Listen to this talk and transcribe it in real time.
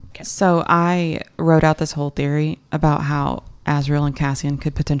it. So I wrote out this whole theory about how Azrael and Cassian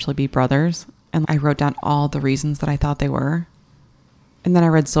could potentially be brothers. And I wrote down all the reasons that I thought they were. And then I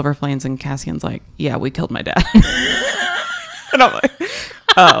read Silver Flames and Cassian's like, yeah, we killed my dad. And I'm like,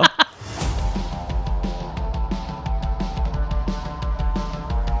 oh.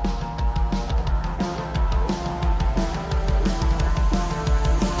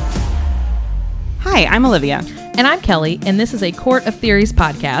 Hi, I'm Olivia. And I'm Kelly, and this is a Court of Theories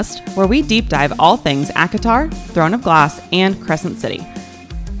podcast, where we deep dive all things ACOTAR, Throne of Glass, and Crescent City.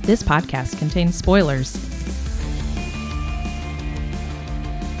 This podcast contains spoilers.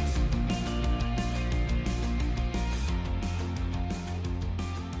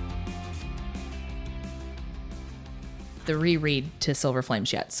 The reread to Silver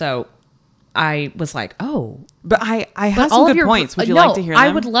Flames yet, so I was like, oh. But I have some good points. Would you like to hear them? I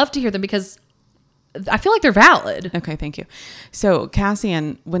would love to hear them because I feel like they're valid. Okay, thank you. So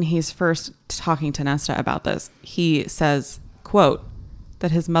Cassian, when he's first talking to Nesta about this, he says, quote, that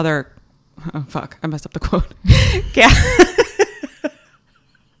his mother, oh fuck, I messed up the quote.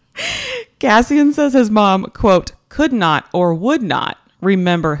 Cassian says his mom, quote, could not or would not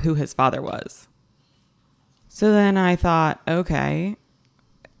remember who his father was. So then I thought, okay,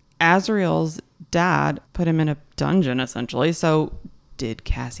 Azrael's dad put him in a dungeon essentially. So did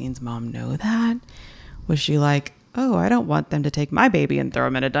Cassian's mom know that? Was she like, oh, I don't want them to take my baby and throw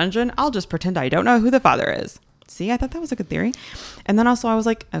him in a dungeon. I'll just pretend I don't know who the father is. See, I thought that was a good theory. And then also I was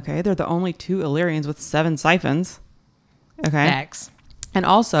like, okay, they're the only two Illyrians with 7 siphons. Okay. Facts. And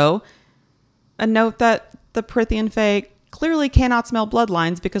also a note that the Prithian Fae clearly cannot smell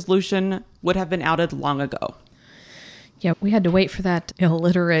bloodlines because Lucian would have been outed long ago. Yeah, we had to wait for that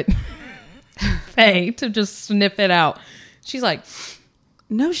illiterate Fae to just sniff it out. She's like,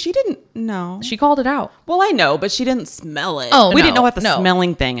 no, she didn't. No, she called it out. Well, I know, but she didn't smell it. Oh, we didn't know about the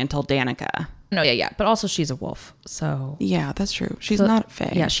smelling thing until Danica. No, yeah. But also she's a wolf. So yeah, that's true. She's not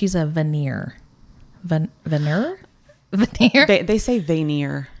Fae. Yeah, she's a veneer. Veneer? Veneer? They say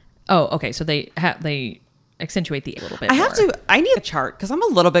veneer. Oh, okay. So they accentuate the a little bit. I need a chart because I'm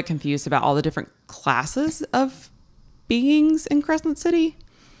a little bit confused about all the different classes of beings in Crescent City.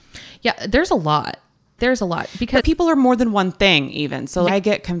 Yeah, there's a lot because but people are more than one thing even. So I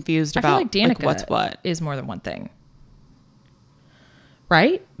get confused about like Danica what's what is more than one thing.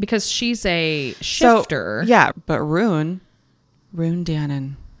 Right? Because she's a shifter. So, yeah, but Rune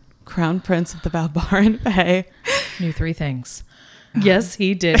Dannon, Crown Prince of the Valbaran Fae, knew 3 things. Yes,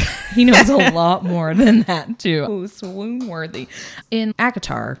 he did. He knows a lot more than that too. Oh, swoon worthy. In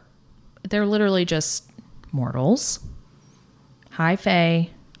ACOTAR, they're literally just mortals, high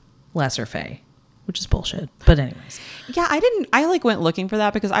fae, lesser fae, which is bullshit. But anyways. Yeah, I went looking for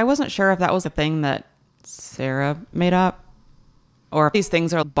that because I wasn't sure if that was a thing that Sarah made up or if these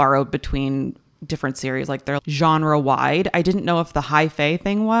things are borrowed between different series, like they're genre wide. I didn't know if the high fae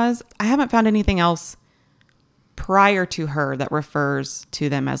thing was. I haven't found anything else prior to her that refers to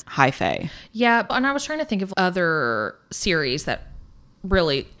them as high fae. Yeah, and I was trying to think of other series that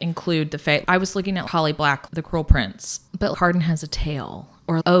really include the fae. I was looking at Holly Black, The Cruel Prince, but Hardin has a tail,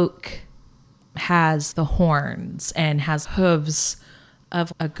 or Oak has the horns and has hooves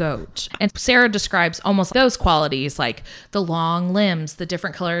of a goat. And Sarah describes almost those qualities, like the long limbs, the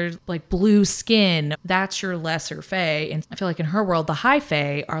different colors, like blue skin. That's your lesser fae. And I feel like in her world, the high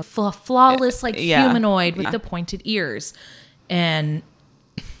fae are flawless, like humanoid with the pointed ears and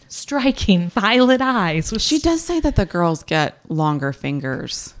striking violet eyes. She does say that the girls get longer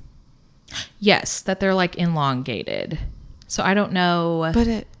fingers. Yes, that they're like elongated. So I don't know.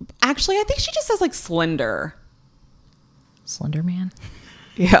 But actually, I think she just says like slender. Slender Man?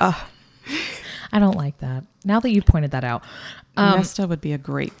 Yeah. I don't like that. Now that you pointed that out. Nesta would be a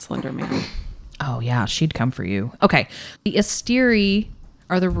great Slender Man. Oh, yeah. She'd come for you. Okay. The Asteri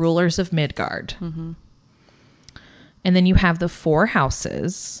are the rulers of Midgard. Mm-hmm. And then you have the 4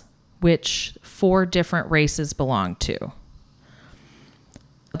 houses, which 4 different races belong to.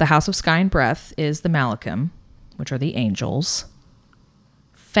 The House of Sky and Breath is the Malachim, which are the angels.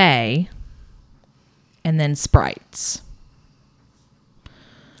 Fae. And then sprites.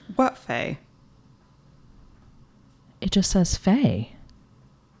 What fae? It just says fae.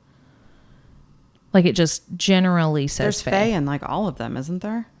 Like it just generally says There's fae in like all of them, isn't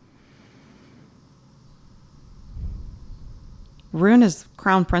there? Rune is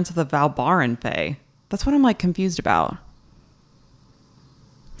Crown Prince of the Valbaran Fae. That's what I'm like confused about.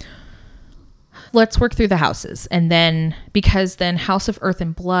 Let's work through the houses. And then, because then House of Earth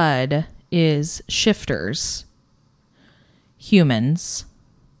and Blood is shifters, humans,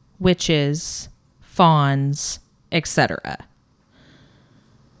 witches, fauns, etc.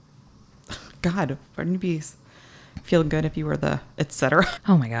 God, wouldn't you feel good if you were the etc.?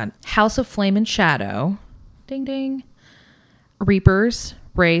 Oh my God. House of Flame and Shadow. Ding ding. Reapers,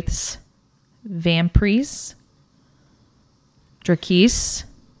 Wraiths, Vampires, Drakis,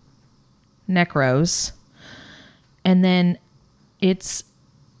 Necros. And then it's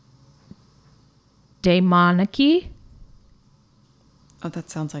Daemoniki. Oh, that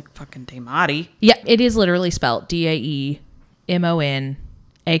sounds like fucking Daemati. Yeah, it is literally spelled Daemonaki.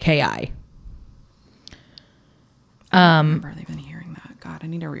 I don't remember even hearing that. God, I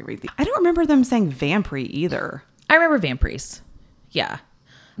need to reread these. I don't remember them saying Vampire either. I remember Vampires. Yeah.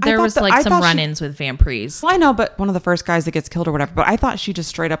 There was some run-ins with Vampires. Well, I know, but one of the first guys that gets killed or whatever, but I thought she just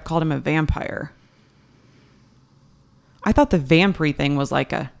straight up called him a vampire. I thought the vampire thing was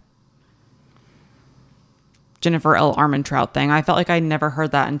like a Jennifer L. Armentrout thing. I felt like I never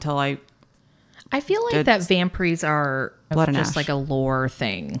heard that until I feel like that vampires are Blood and just Ash. like a lore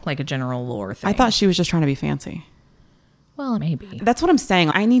thing, like a general lore thing. I thought she was just trying to be fancy. Well, maybe. That's what I'm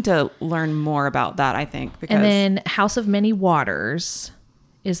saying. I need to learn more about that, I think. Because And then House of Many Waters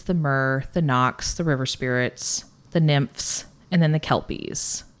is the Myrrh, the Nox, the River Spirits, the Nymphs, and then the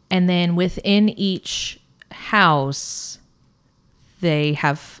Kelpies. And then within each house, they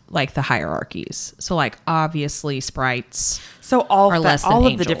have like the hierarchies. So like obviously sprites. So all are of less than the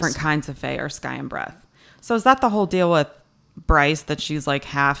angels. different kinds of fae are sky and breath. So is that the whole deal with Bryce, that she's like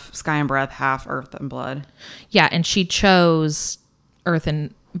half sky and breath, half earth and blood? Yeah, and she chose Earth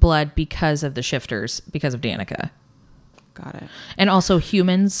and Blood because of the shifters, because of Danica. Got it. And also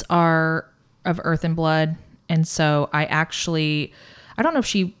humans are of Earth and Blood. And so I don't know if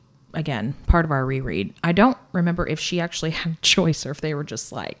she, again, part of our reread, I don't remember if she actually had a choice or if they were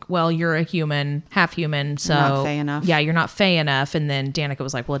just like, well, you're a human, half human. So You're not fae enough. Yeah, you're not fae enough. And then Danica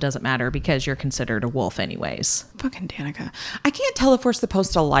was like, well, it doesn't matter because you're considered a wolf anyways. Fucking Danica. I can't tell if we're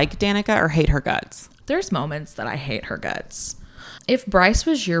supposed to like Danica or hate her guts. There's moments that I hate her guts. If Bryce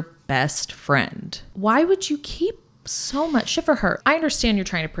was your best friend, why would you keep so much shit for her? I understand you're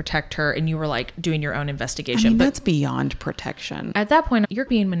trying to protect her and you were like doing your own investigation. I mean, but that's beyond protection. at that point, you're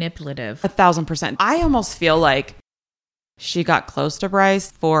being manipulative. 1,000%. I almost feel like she got close to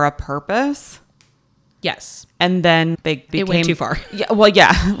Bryce for a purpose. Yes. And then they became... It went too far. Yeah, well,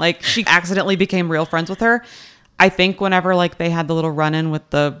 yeah. Like she accidentally became real friends with her. I think whenever like they had the little run-in with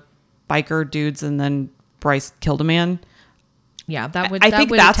the biker dudes and then Bryce killed a man. Yeah, that would. I that think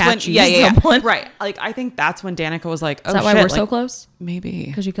would that's when. attach you Yeah, to yeah, someone. right. Like I think that's when Danica was like, "Oh Is that shit!" why we're so like, close? Maybe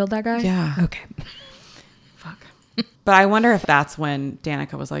Because you killed that guy. Yeah. Okay. Fuck. But I wonder if that's when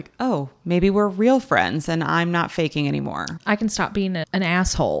Danica was like, "Oh, maybe we're real friends, and I'm not faking anymore." I can stop being an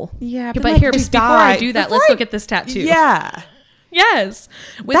asshole. Yeah, but like, here, just before I die. do that, Before let's I- go get this tattoo. Yeah, Yes.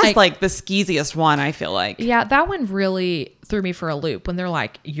 that's like the skeeziest one. I feel like. Yeah, that one really threw me for a loop when they're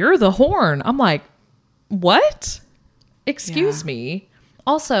like, "You're the horn." I'm like, "What? Excuse Yeah. me."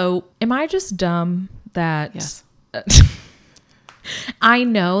 Also, am I just dumb that Yes. I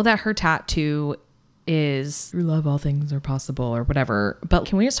know that her tattoo is "through love all things are possible" or whatever, but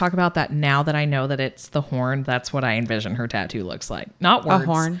can we just talk about that now that I know that it's the horn? That's what I envision her tattoo looks like, not words. A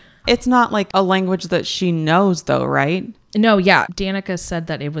horn. It's not like a language that she knows, though, right? No, yeah. Danica said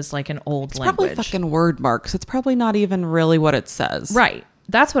that it was like an old language. Probably fucking word marks. It's probably not even really what it says. Right.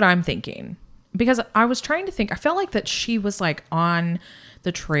 That's what I'm thinking. Because I was trying to think, I felt like that she was like on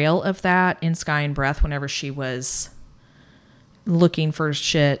the trail of that in Sky and Breath whenever she was looking for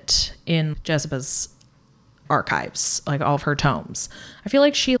shit in Jezebel's archives, like all of her tomes. I feel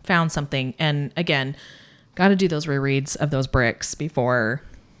like she found something. And again, got to do those rereads of those bricks before.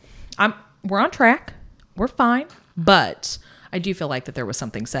 We're on track. We're fine. But I do feel like that there was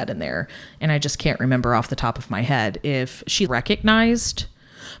something said in there. And I just can't remember off the top of my head if she recognized.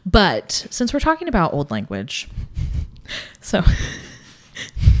 But since we're talking about old language, so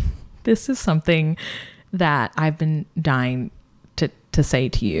this is something that I've been dying to say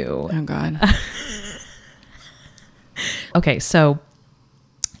to you. Oh, God. Okay, so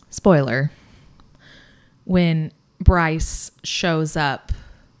spoiler. When Bryce shows up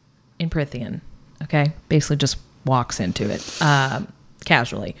in Prithian, okay, basically just walks into it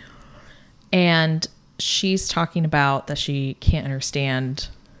casually. And she's talking about that she can't understand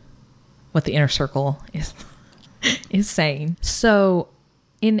what the inner circle is saying. So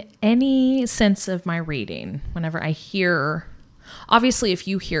in any sense of my reading, whenever I hear, obviously if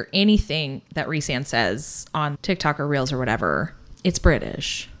you hear anything that Rhysand says on TikTok or Reels or whatever, it's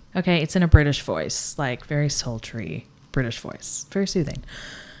British. Okay, it's in a British voice, like very sultry British voice, very soothing.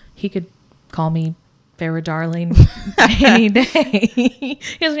 He could call me Feyre darling any day. He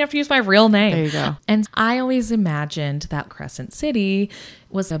doesn't have to use my real name. There you go. And I always imagined that Crescent City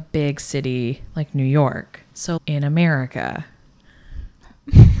was a big city like New York. So in America.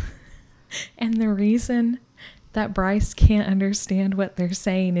 And the reason that Bryce can't understand what they're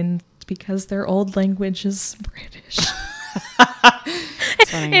saying is because their old language is British.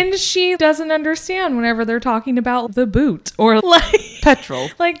 And she doesn't understand whenever they're talking about the boot or like petrol,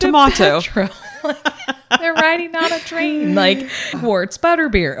 like tomato. Petrol. Like, they're riding on a train, like quartz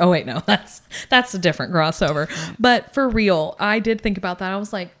butterbeer. Oh wait, no, that's a different crossover. But for real, I did think about that. I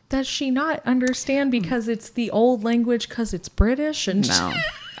was like, does she not understand because it's the old language because it's British? And no,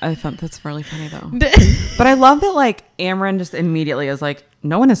 I thought that's really funny though. But I love that like Amren just immediately is like,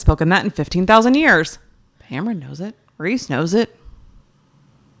 no one has spoken that in 15,000 years. Amren knows it. Rhys knows it.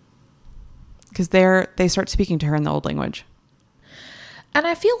 Because they start speaking to her in the old language. And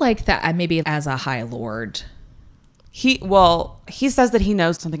I feel like that maybe as a High Lord. He says that he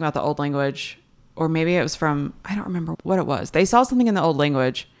knows something about the old language. Or maybe it was from, I don't remember what it was. They saw something in the old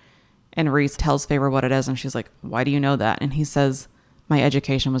language. And Rhys tells Feyre what it is. And she's like, why do you know that? And he says, my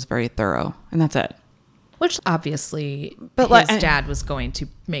education was very thorough. And that's it. Which obviously his dad was going to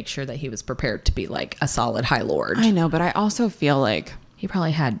make sure that he was prepared to be like a solid High Lord. I know, but I also feel like he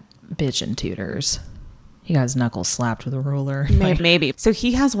probably had bitchin' tutors. He got his knuckles slapped with a ruler. Maybe. So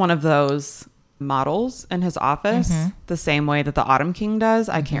he has one of those models in his office, the same way that the Autumn King does.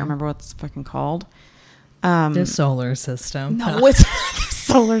 I can't remember what it's fucking called. The solar system. No, it's not the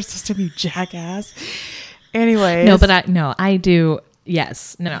solar system, you jackass. Anyways. No, but I do.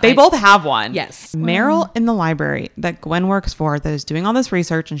 Yes. No. They both have one. Yes. Meryl in the library that Gwen works for that is doing all this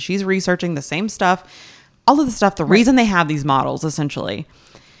research, and she's researching the same stuff, all of the stuff, the reason they have these models, essentially.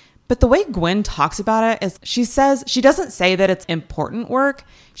 But the way Gwen talks about it is she doesn't say that it's important work.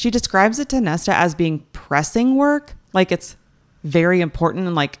 She describes it to Nesta as being pressing work. Like it's very important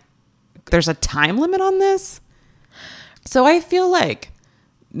and like there's a time limit on this. So I feel like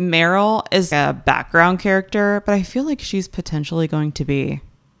Meryl is a background character, but I feel like she's potentially going to be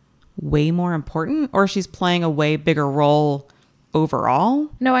way more important, or she's playing a way bigger role overall.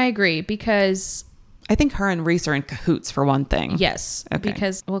 No, I agree, because I think her and Rhys are in cahoots for one thing. Yes, okay.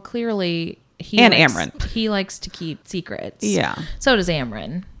 Because, well, clearly he likes to keep secrets. Yeah. So does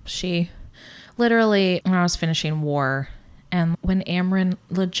Amren. She literally, when I was finishing War, and when Amren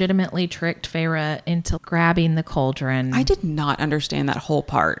legitimately tricked Feyre into grabbing the cauldron. I did not understand that whole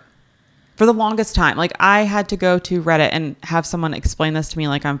part for the longest time. Like I had to go to Reddit and have someone explain this to me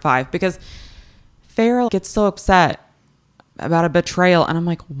like I'm 5, because Feyre gets so upset about a betrayal. And I'm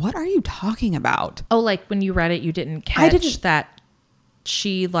like, what are you talking about? Oh, like when you read it, you didn't catch that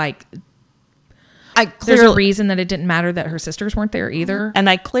she like... there's a reason that it didn't matter that her sisters weren't there either. And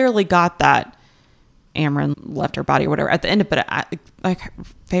I clearly got that Amren left her body or whatever at the end of it. Like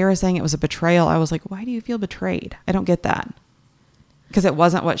Feyre saying it was a betrayal. I was like, why do you feel betrayed? I don't get that. Because it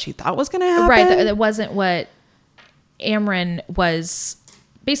wasn't what she thought was going to happen. Right. It wasn't what Amren was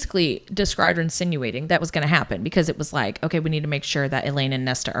basically described or insinuating that was going to happen, because it was like, okay, we need to make sure that Elaine and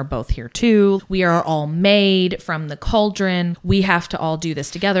Nesta are both here too. We are all made from the cauldron. We have to all do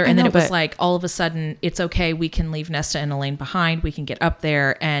this together. And then it was like, all of a sudden, it's okay. We can leave Nesta and Elaine behind. We can get up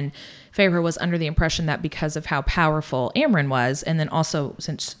there. And Feyre was under the impression that because of how powerful Amren was, and then also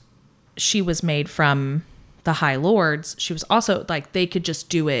since she was made from the High Lords, she was also like, they could just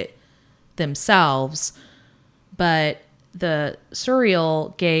do it themselves. But the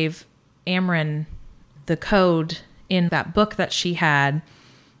Suriel gave Amren the code in that book that she had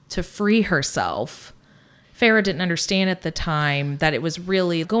to free herself. Feyre didn't understand at the time that it was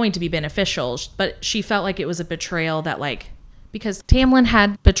really going to be beneficial, but she felt like it was a betrayal that like, because Tamlin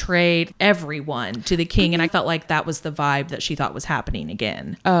had betrayed everyone to the king, and I felt like that was the vibe that she thought was happening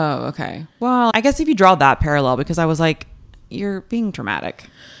again. Oh, okay. Well, I guess if you draw that parallel, because I was like, you're being dramatic.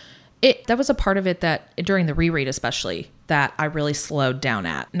 That was a part of it that during the reread, especially, that I really slowed down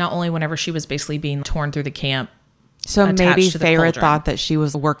at. Not only whenever she was basically being torn through the camp. So maybe Feyre thought that she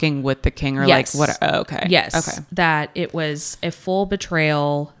was working with the king, or yes. like what? Oh, okay. Yes. Okay. That it was a full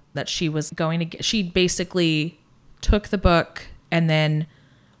betrayal, that she was going to get. She basically took the book and then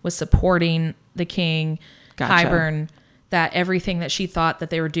was supporting the king, Gotcha. Hybern, that everything that she thought that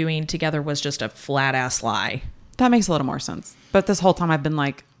they were doing together was just a flat ass lie. That makes a little more sense. But this whole time I've been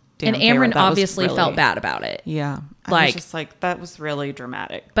like, damn, and Amren Feyre, obviously felt bad about it. Yeah. I was just like, that was really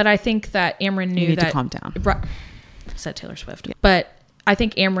dramatic. But I think that Amren knew you need that... to calm down. Said Taylor Swift. Yeah. But I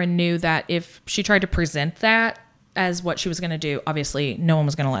think Amren knew that if she tried to present that as what she was going to do, obviously no one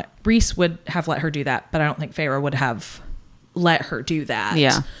was going to let... Rhys would have let her do that, but I don't think Feyre would have let her do that.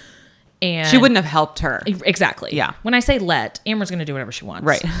 Yeah. And she wouldn't have helped her. Exactly. Yeah. When I say Amren's going to do whatever she wants.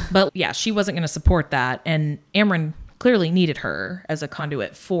 Right. But yeah, she wasn't going to support that. And Amren clearly needed her as a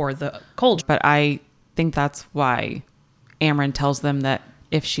conduit for the Cauldron. But I think that's why Amren tells them that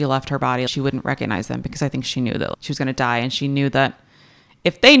if she left her body, she wouldn't recognize them, because I think she knew that she was going to die. And she knew that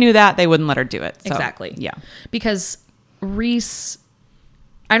if they knew that, they wouldn't let her do it. So, exactly. Yeah. Because Rhys,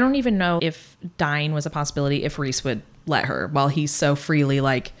 I don't even know if dying was a possibility, if Rhys would let her, while he's so freely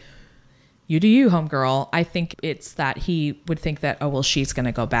like, you do you, homegirl. I think it's that he would think that, oh, well, she's going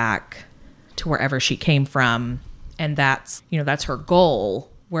to go back to wherever she came from. And that's, that's her goal,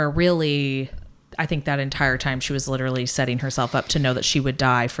 where really, I think that entire time she was literally setting herself up to know that she would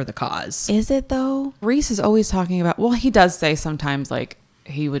die for the cause. Is it though? Rhys is always talking about, well, he does say sometimes like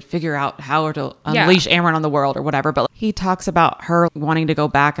he would figure out how to unleash Amren on the world or whatever. But he talks about her wanting to go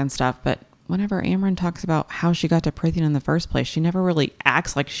back and stuff. But whenever Amren talks about how she got to Prythian in the first place, she never really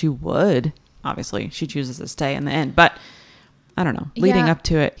acts like she would. Obviously, she chooses to stay in the end. But I don't know. Leading up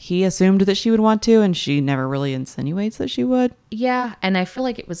to it, he assumed that she would want to, and she never really insinuates that she would. Yeah, and I feel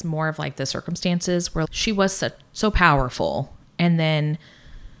like it was more of like the circumstances where she was so powerful, and then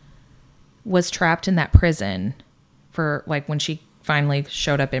was trapped in that prison for like when she finally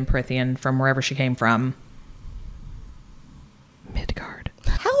showed up in Prythian from wherever she came from. Midgard.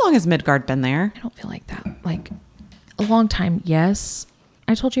 How long has Midgard been there? I don't feel like that. Like a long time, yes.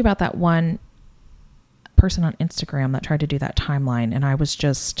 I told you about that one person on Instagram that tried to do that timeline, and I was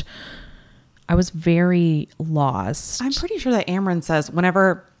very lost. I'm pretty sure that Amren says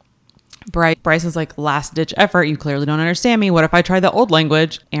whenever Bryce is like, last ditch effort, you clearly don't understand me, what if I try the old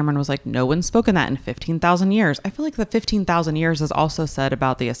language? Amren was like, no one's spoken that in 15,000 years. I feel like the 15,000 years is also said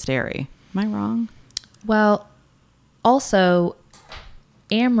about the Asteri. Am I wrong? Well, also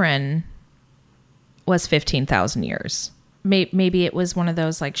Amren was 15,000 years. Maybe it was one of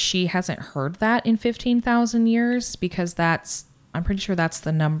those, like, she hasn't heard that in 15,000 years, because I'm pretty sure that's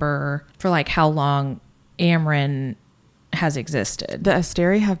the number for like how long Amren has existed. The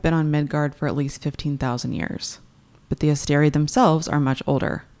Asteri have been on Midgard for at least 15,000 years, but the Asteri themselves are much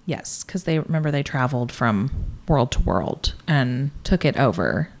older. Yes, because they traveled from world to world and took it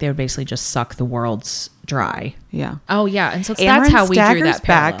over. They would basically just suck the worlds dry. Yeah. Oh, yeah. And so Amren that's how we drew that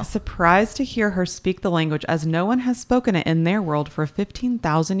parallel. Back, surprised to hear her speak the language, as no one has spoken it in their world for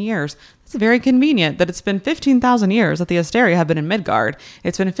 15,000 years. It's very convenient that it's been 15,000 years that the Asteri have been in Midgard.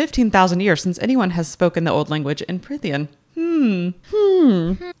 It's been 15,000 years since anyone has spoken the old language in Prythian.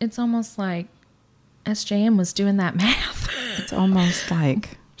 It's almost like SJM was doing that math. It's almost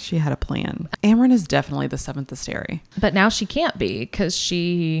like she had a plan. Amren is definitely the seventh Asteri. But now she can't be, because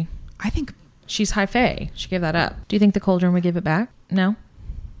I think she's high fae. She gave that up. Do you think the Cauldron would give it back? No.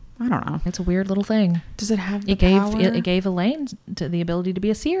 I don't know. It's a weird little thing. Does it have the power? It gave Elaine the ability to be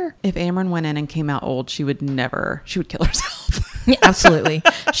a seer. If Amren went in and came out old, she would kill herself. Yeah, absolutely.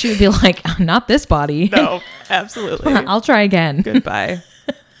 She would be like, not this body. No, absolutely. I'll try again. Goodbye.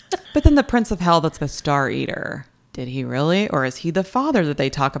 But then the Prince of Hell, that's the Star Eater. Did he really? Or is he the father that they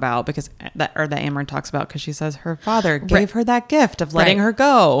talk about? That Amren talks about, because she says her father gave her that gift of letting her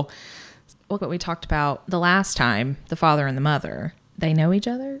go. Look what we talked about the last time, the father and the mother. They know each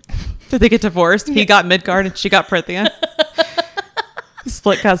other? Did they get divorced? He got Midgard and she got Prythian.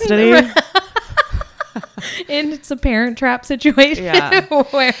 Split custody. And it's a parent trap situation. Yeah.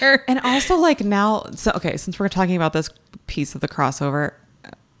 Where... And also like now, so okay, since we're talking about this piece of the crossover,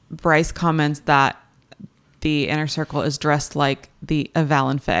 Bryce comments that the inner circle is dressed like the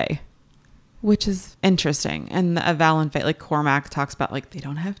Avalon Fae, which is interesting. And the Avalon Fae, like Cormac talks about, like, they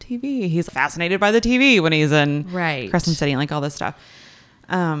don't have TV. He's fascinated by the TV when he's in Crescent City and like all this stuff.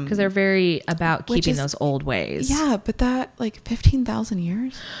 Because they're very about keeping those old ways. Yeah, but that, like, 15,000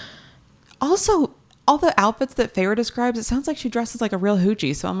 years. Also, all the outfits that Feyre describes, it sounds like she dresses like a real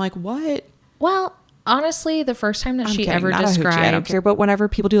hoochie. So I'm like, what? Well, honestly, the first time that I'm she kidding, ever not described... a hoochie, I don't care. But whenever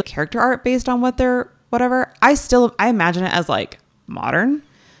people do character art based on what they're... whatever, I imagine it as like modern.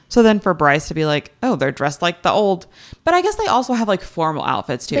 So then for Bryce to be like, oh, they're dressed like the old, but I guess they also have like formal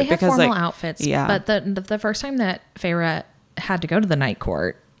outfits too. They have because formal like, outfits. Yeah. But the first time that Feyre had to go to the night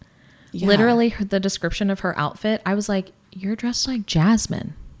court, literally the description of her outfit, I was like, you're dressed like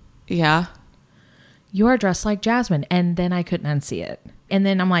Jasmine. Yeah. You are dressed like Jasmine. And then I couldn't unsee it. And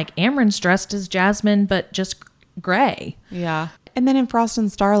then I'm like, Amren's dressed as Jasmine, but just gray. Yeah. And then in Frost and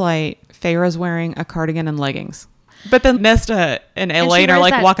Starlight, Feyre's wearing a cardigan and leggings. But then Nesta and Elaine are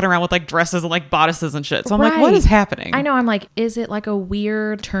like walking around with like dresses and like bodices and shit. So I'm like, what is happening? I know. I'm like, is it like a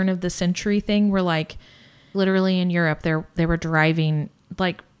weird turn of the century thing where like literally in Europe they were driving,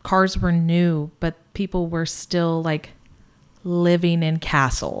 like cars were new, but people were still like living in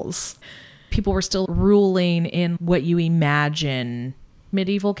castles. People were still ruling in what you imagine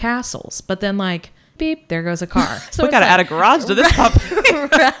medieval castles. But then like, beep, there goes a car. So we got to add a garage to this puppy.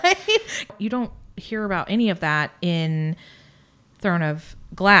 Right? You don't hear about any of that in Throne of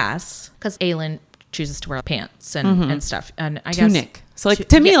Glass because Aelin chooses to wear pants and stuff. And I Tunic. guess. So like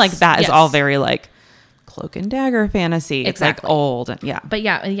to me, yes, like that is yes. all very like cloak and dagger fantasy. It's Exactly. like old. And, yeah. But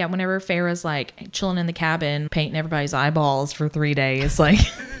yeah, whenever Feyre's like chilling in the cabin, painting everybody's eyeballs for 3 days, like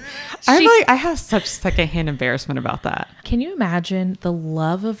I have such secondhand embarrassment about that. Can you imagine the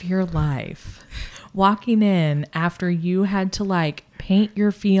love of your life walking in after you had to like paint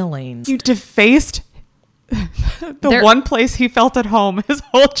your feelings? You defaced one place he felt at home his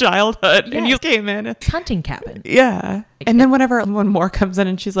whole childhood. Yes. And you came in. It's hunting cabin. Yeah. And then whenever one more comes in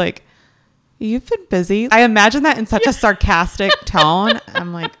and she's like, you've been busy. I imagine that in such a sarcastic tone.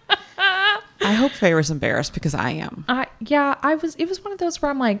 I'm like, I hope Feyre's embarrassed because I am. It was one of those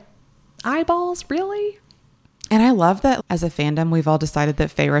where I'm like, eyeballs, really? And I love that as a fandom, we've all decided that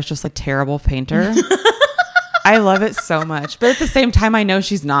Feyre's just a terrible painter. I love it so much. But at the same time, I know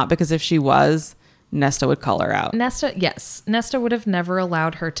she's not, because if she was, Nesta would call her out. Nesta would have never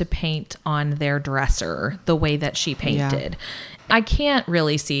allowed her to paint on their dresser the way that she painted. Yeah. I can't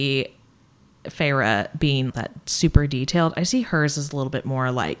really see Feyre being that super detailed. I see hers as a little bit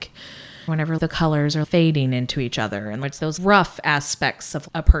more like whenever the colors are fading into each other and it's those rough aspects of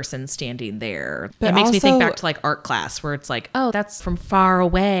a person standing there. But it makes me think back to like art class where it's like, oh, that's from far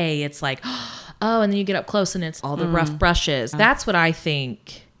away. It's like, oh, and then you get up close and it's all the rough brushes. That's what I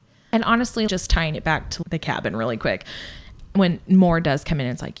think. And honestly, just tying it back to the cabin really quick. When Mor does come in,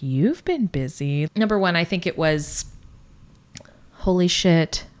 it's like, you've been busy. Number one, I think it was, holy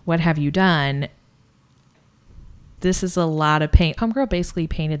shit, what have you done? This is a lot of paint. Homegirl basically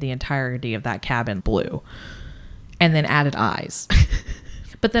painted the entirety of that cabin blue and then added eyes.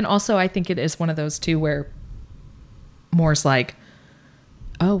 But then also I think it is one of those two where Mor's like,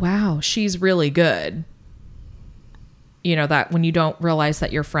 oh, wow, she's really good. You know, that when you don't realize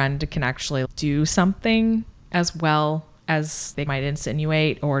that your friend can actually do something as well as they might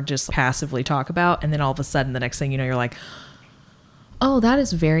insinuate or just passively talk about. And then all of a sudden, the next thing you know, you're like, oh, that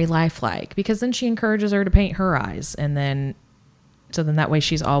is very lifelike, because then she encourages her to paint her eyes. And then, so then that way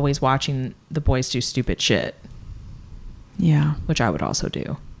she's always watching the boys do stupid shit. Yeah. Which I would also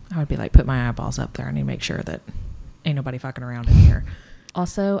do. I would be like, put my eyeballs up there. I need to make sure that ain't nobody fucking around in here.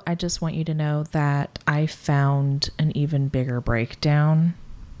 Also, I just want you to know that I found an even bigger breakdown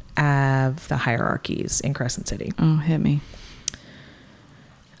of the hierarchies in Crescent City. Oh, hit me.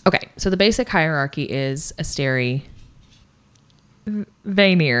 Okay, so the basic hierarchy is Asteri,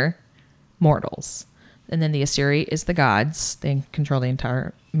 Vanir, mortals. And then the Asteri is the gods. They control the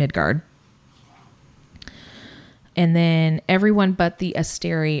entire Midgard. And then everyone but the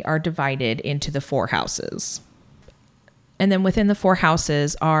Asteri are divided into the 4 houses. And then within the 4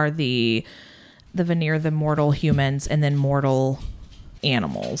 houses are the Vanir, the mortal humans, and then mortal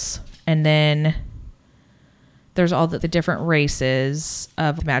animals. And then there's all the different races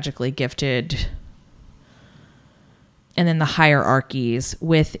of magically gifted. And then the hierarchies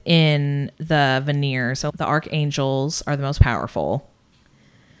within the Vanir. So the archangels are the most powerful.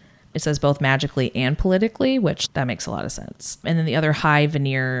 It says both magically and politically, which that makes a lot of sense. And then the other high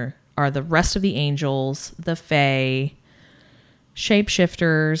Vanir are the rest of the angels, the Fae,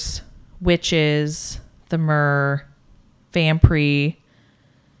 shapeshifters, witches, the Mer, Vampire,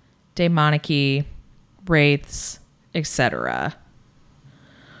 Daemoniki, wraiths, etc.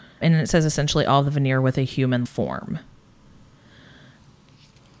 And it says essentially all the Vanir with a human form.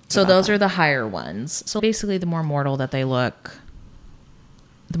 So those are the higher ones. So basically the more mortal that they look,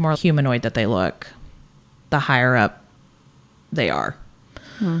 the more humanoid that they look, the higher up they are.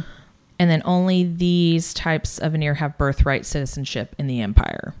 And then only these types of Vanir have birthright citizenship in the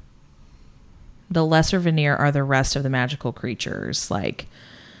Empire. The lesser Vanir are the rest of the magical creatures, like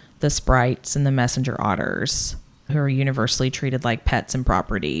the sprites and the messenger otters, who are universally treated like pets and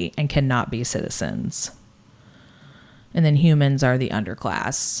property and cannot be citizens. And then humans are the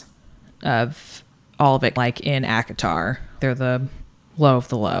underclass of all of it, like in ACOTAR. They're the low of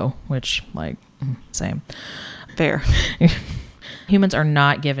the low, which, like, same. Fair. Humans are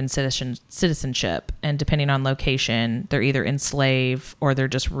not given citizenship, and depending on location, they're either enslaved or they're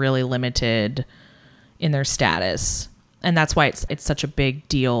just really limited in their status. And that's why it's such a big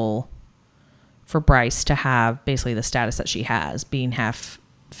deal for Bryce to have basically the status that she has, being half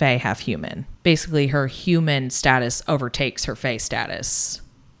Fae, half human. Basically, her human status overtakes her Fae status.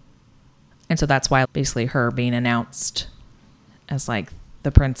 And so that's why basically her being announced as like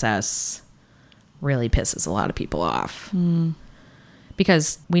the princess really pisses a lot of people off.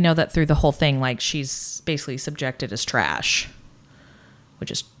 Because we know that through the whole thing, like, she's basically subjected as trash, which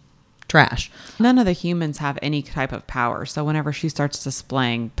is trash. None of the humans have any type of power. So whenever she starts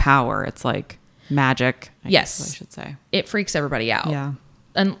displaying power, it's like magic. I guess I should say. It freaks everybody out. Yeah.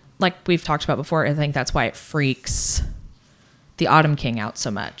 And like we've talked about before, I think that's why it freaks the Autumn King out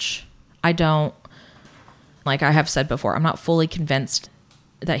so much. I have said before, I'm not fully convinced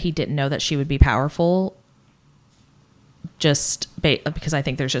that he didn't know that she would be powerful, just because I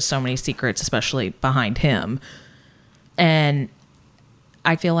think there's just so many secrets, especially behind him. And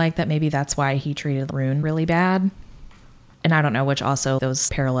I feel like that maybe that's why he treated Rune really bad. And I don't know, which also those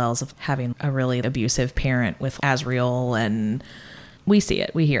parallels of having a really abusive parent with Azriel, and we see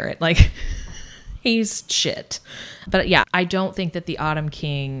it, we hear it, like, he's shit. But yeah, I don't think that the Autumn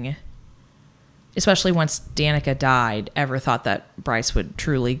King, especially once Danica died, ever thought that Bryce would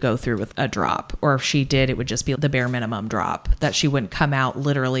truly go through with a drop. Or if she did, it would just be the bare minimum drop. That she wouldn't come out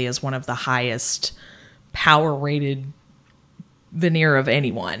literally as one of the highest power rated veneer of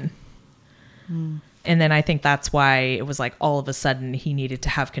anyone. And then I think that's why it was like all of a sudden he needed to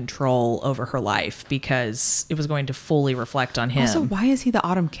have control over her life, because it was going to fully reflect on him. Also, why is he the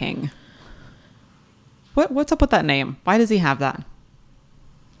Autumn King? What's up with that name? Why does he have that?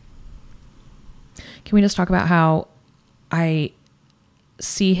 Can we just talk about how I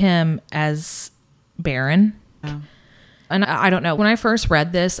see him as Baron? Oh. And I don't know. When I first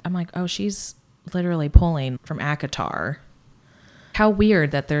read this, I'm like, oh, she's literally pulling from Akatar. How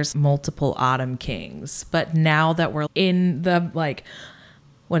weird that there's multiple Autumn Kings. But now that we're in the, like,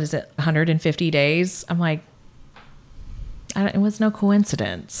 what is it, 150 days? I'm like, it was no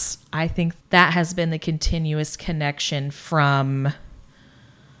coincidence. I think that has been the continuous connection from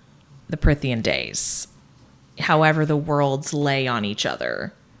the Prithian days. However the worlds lay on each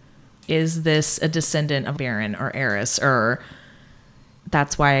other. Is this a descendant of Baron or Eris? Or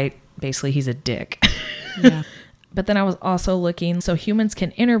that's why basically he's a dick. Yeah. But then I was also looking, so humans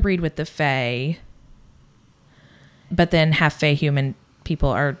can interbreed with the Fae, but then half Fae human people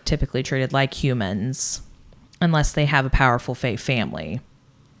are typically treated like humans unless they have a powerful Fae family.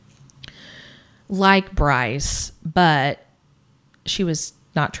 Like Bryce, but she was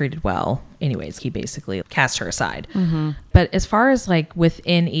not treated well. Anyways, he basically cast her aside. Mm-hmm. But as far as like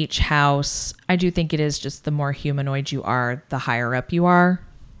within each house, I do think it is just the more humanoid you are, the higher up you are.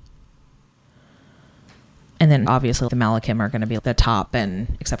 And then obviously the Malachim are going to be the top,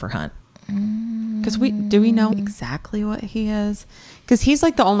 and except for Hunt. Because do we know exactly what he is? Because he's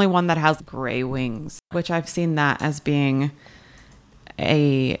like the only one that has gray wings, which I've seen that as being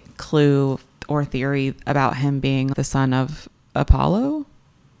a clue or theory about him being the son of Apollo.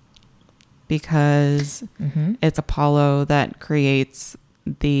 Because it's Apollo that creates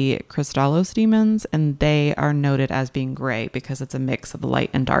the Crystallos demons, and they are noted as being gray because it's a mix of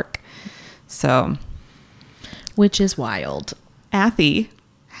light and dark. So... which is wild. Athy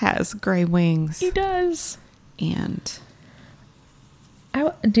has gray wings. He does. And I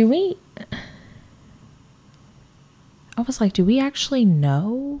was like, do we actually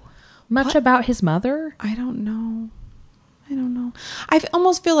know much about his mother? I don't know. I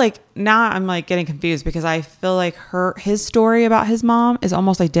almost feel like now I'm like getting confused, because I feel like his story about his mom is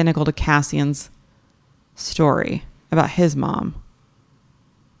almost identical to Cassian's story about his mom.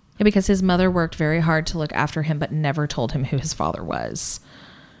 Yeah, because his mother worked very hard to look after him, but never told him who his father was.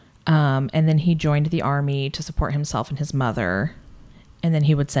 And then he joined the army to support himself and his mother. And then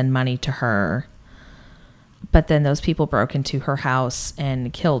he would send money to her. But then those people broke into her house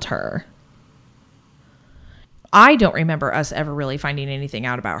and killed her. I don't remember us ever really finding anything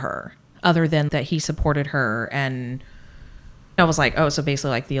out about her, other than that he supported her. And I was like, oh, so basically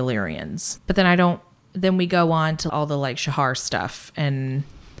like the Illyrians. But then then we go on to all the like Shahar stuff. And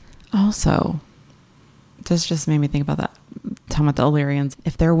also, this just made me think about that. Talking about the Illyrians,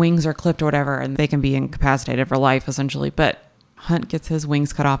 if their wings are clipped or whatever, and they can be incapacitated for life essentially, but Hunt gets his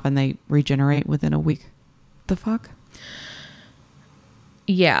wings cut off and they regenerate within a week. The fuck?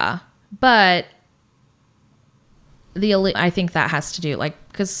 Yeah, but I think that has to do, like,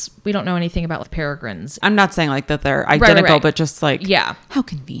 because we don't know anything about the Peregrines. I'm not saying like that they're identical, right. But just like, yeah, how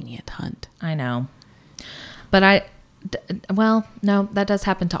convenient, Hunt. I know, but well, no, that does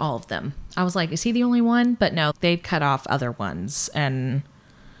happen to all of them. I was like, is he the only one? But no, they'd cut off other ones, and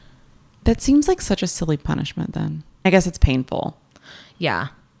that seems like such a silly punishment. Then I guess it's painful. Yeah.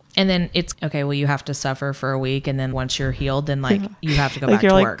 And then it's okay. Well, you have to suffer for a week, and then once you're healed, then like you have to go back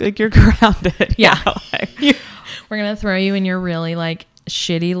to work. Like you're grounded. Yeah. We're gonna throw you in your really like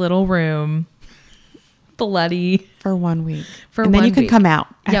shitty little room bloody for 1 week. For and then 1 you can week. come out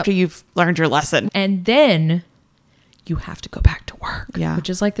Yep. after you've learned your lesson. And then you have to go back to work. Yeah. Which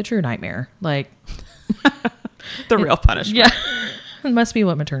is like the true nightmare. Like The real punishment. yeah. It must be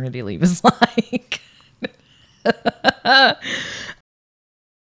what maternity leave is like.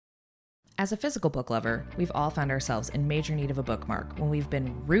 As a physical book lover, we've all found ourselves in major need of a bookmark when we've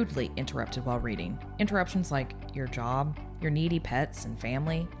been rudely interrupted while reading. Interruptions like your job, your needy pets and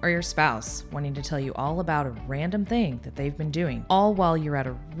family, or your spouse wanting to tell you all about a random thing that they've been doing, all while you're at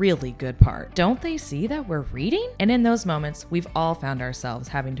a really good part. Don't they see that we're reading? And in those moments, we've all found ourselves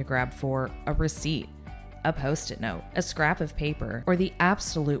having to grab for a receipt, a post-it note, a scrap of paper, or the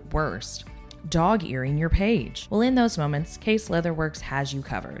absolute worst, dog-earing your page. Well, in those moments, Case Leatherworks has you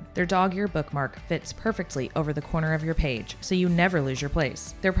covered. Their dog ear bookmark fits perfectly over the corner of your page, so you never lose your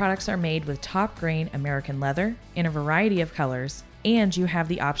place. Their products are made with top-grain American leather in a variety of colors, and you have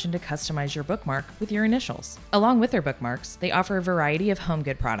the option to customize your bookmark with your initials. Along with their bookmarks, they offer a variety of home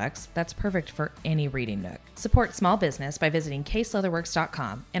good products that's perfect for any reading nook. Support small business by visiting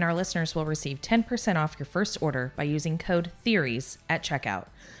caseleatherworks.com, and our listeners will receive 10% off your first order by using code THEORIES at checkout.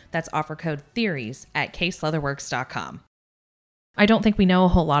 That's offer code THEORIES at caseleatherworks.com. I don't think we know a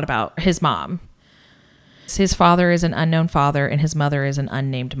whole lot about his mom. His father is an unknown father, and his mother is an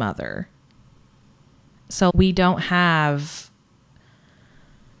unnamed mother. So we don't have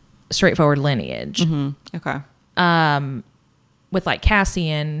straightforward lineage. Mm-hmm. Okay. With like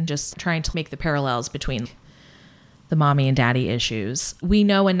Cassian, just trying to make the parallels between the mommy and daddy issues. We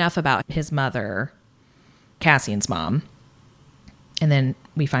know enough about his mother, Cassian's mom, and then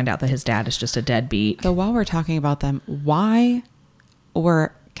we find out that his dad is just a deadbeat. So while we're talking about them, why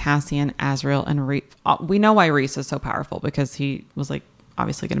were Cassian, Azrael, and Reese... we know why Reese is so powerful, because he was like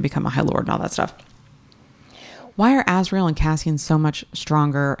obviously going to become a High Lord and all that stuff. Why are Azrael and Cassian so much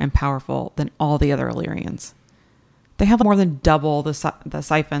stronger and powerful than all the other Illyrians? They have more than double the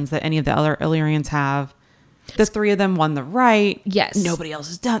siphons that any of the other Illyrians have. The three of them won the right. Yes. Nobody else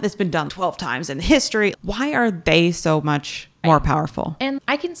has done. It's been done 12 times in history. Why are they so much more powerful? And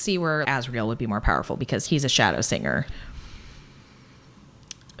I can see where Azrael would be more powerful because he's a shadow singer.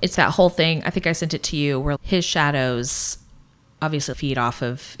 It's that whole thing. I think I sent it to you where his shadows obviously feed off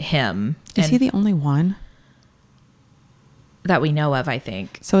of him. Is he the only one? That we know of, I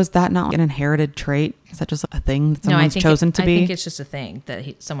think. So is that not an inherited trait? Is that just a thing that someone's chosen to be? I think it's just a thing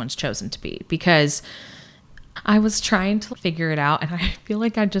that someone's chosen to be, because I was trying to figure it out, and I feel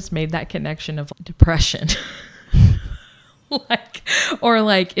like I just made that connection of depression. Or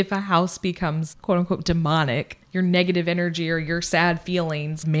if a house becomes quote unquote demonic, your negative energy or your sad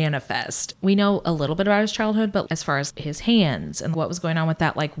feelings manifest. We know a little bit about his childhood, but as far as his hands and what was going on with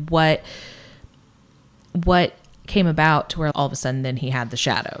that, what came about to where all of a sudden then he had the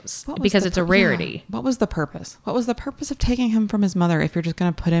shadows, because it's a rarity. Yeah. What was the purpose? What was the purpose of taking him from his mother if you're just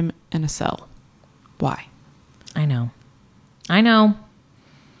going to put him in a cell? Why? I know.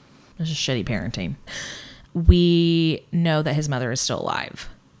 It's just shitty parenting. We know that his mother is still alive.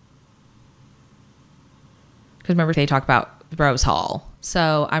 Because remember, they talk about Rose Hall.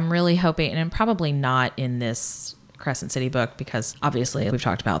 So I'm really hoping, and probably not in this Crescent City book, because obviously we've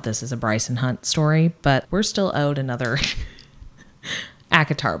talked about this as a Bryson Hunt story, but we're still owed another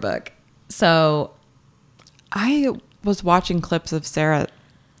ACOTAR book. So I was watching clips of Sarah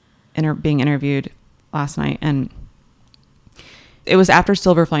being interviewed last night, and it was after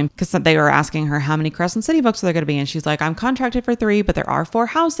Silver Flame, because they were asking her how many Crescent City books are there going to be, and she's like, I'm contracted for 3, but there are 4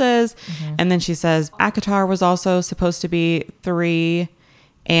 houses. Mm-hmm. And then she says ACOTAR was also supposed to be 3,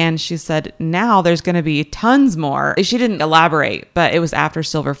 and she said now there's going to be tons more. She didn't elaborate, but it was after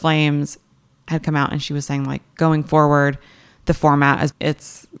Silver Flames had come out, and she was saying going forward, the format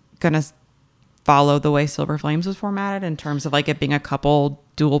it's going to follow the way Silver Flames was formatted in terms of it being a couple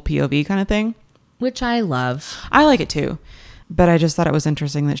dual POV kind of thing, which I love. I like it too. But I just thought it was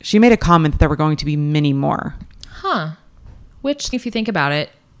interesting that she made a comment that there were going to be many more. Huh. Which, if you think about it,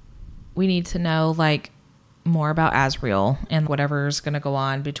 we need to know more about Azrael and whatever's going to go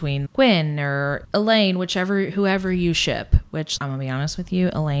on between Gwen or Elaine, whoever you ship, which I'm going to be honest with you,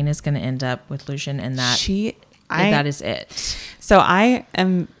 Elaine is going to end up with Lucian, and that is it. So I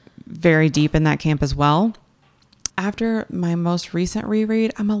am very deep in that camp as well. After my most recent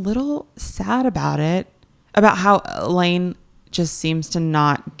reread, I'm a little sad about it, about how Elaine just seems to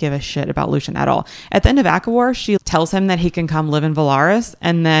not give a shit about Lucian at all. At the end of ACOWAR, she tells him that he can come live in Valaris,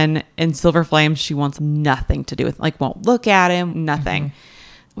 and then in Silver Flames, she wants nothing to do with, won't look at him, nothing.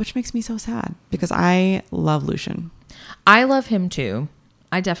 Mm-hmm. Which makes me so sad, because I love Lucian. I love him too.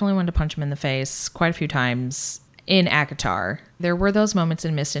 I definitely wanted to punch him in the face quite a few times in ACOTAR. There were those moments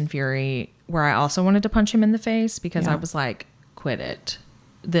in Mist and Fury where I also wanted to punch him in the face because I was like, quit it.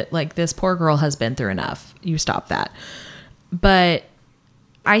 That like this poor girl has been through enough. You stop that. But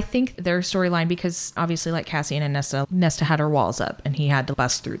I think their storyline, because obviously like Cassian and Nesta had her walls up and he had to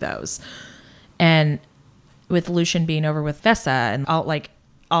bust through those. And with Lucian being over with Vesa and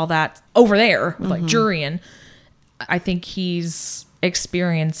all that over there with like Jurian, I think he's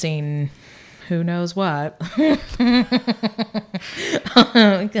experiencing who knows what.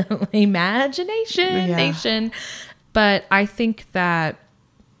 Imagination nation. But I think that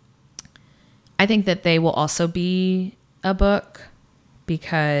they will also be a book,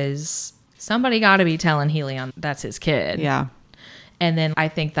 because somebody got to be telling Helion that's his kid. Yeah. And then I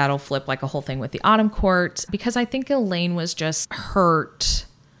think that'll flip like a whole thing with the Autumn Court, because I think Elaine was just hurt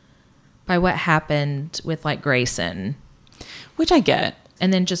by what happened with like Grayson. Which I get.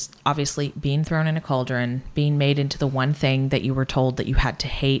 And then just obviously being thrown in a cauldron, being made into the one thing that you were told that you had to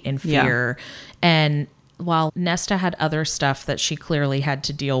hate and fear. Yeah. And while Nesta had other stuff that she clearly had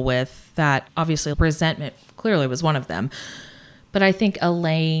to deal with, that obviously resentment clearly was one of them. But I think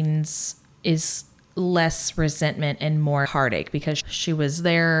Elaine's is less resentment and more heartache, because she was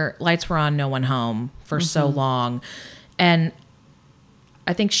there, lights were on, no one home for so long. And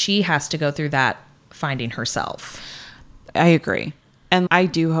I think she has to go through that finding herself. I agree. And I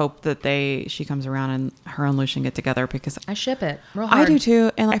do hope that she comes around and her and Lucian get together, because I ship it real hard. I do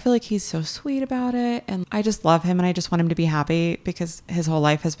too. And I feel like he's so sweet about it. And I just love him and I just want him to be happy, because his whole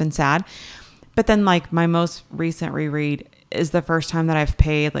life has been sad. But then like my most recent reread is the first time that I've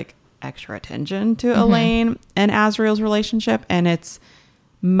paid like extra attention to Elaine and Azriel's relationship. And it's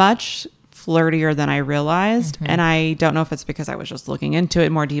much flirtier than I realized. And I don't know if it's because I was just looking into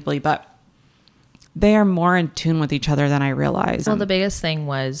it more deeply, but they are more in tune with each other than I realized. Well, the biggest thing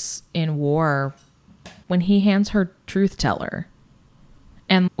was in War when he hands her Truth Teller.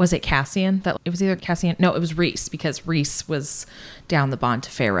 And was it Cassian? It was either Cassian. No, it was Rhys, because Rhys was down the bond to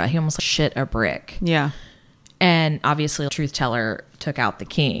Feyre. He almost shit a brick. Yeah. And obviously Truth Teller took out the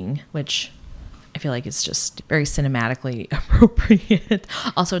king, which I feel like it's just very cinematically appropriate.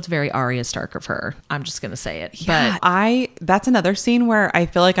 Also, it's very Arya Stark of her. I'm just going to say it. Yeah, but that's another scene where I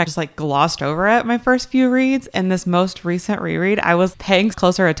feel like I just like glossed over it my first few reads. And this most recent reread, I was paying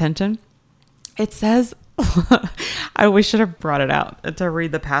closer attention. It says, we should have brought it out to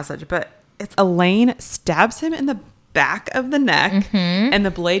read the passage, but it's Elaine stabs him in the back of the neck and the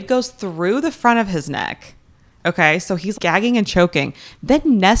blade goes through the front of his neck. Okay, so he's gagging and choking.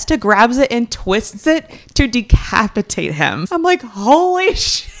 Then Nesta grabs it and twists it to decapitate him. I'm like, holy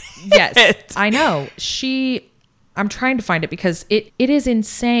shit. Yes, I know. I'm trying to find it because it is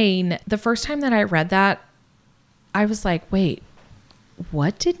insane. The first time that I read that, I was like, wait,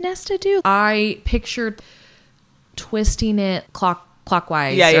 what did Nesta do? I pictured twisting it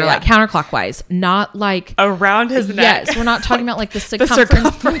clockwise or like counterclockwise, not like around his neck. Yes, we're not talking about like the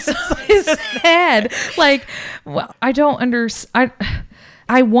circumference of his head. Like, well, I don't understand.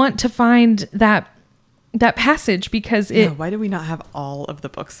 I want to find that passage because it. Yeah, why do we not have all of the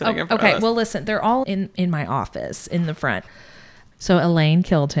books sitting in front of us? Okay, well, listen, they're all in my office in the front. So Elaine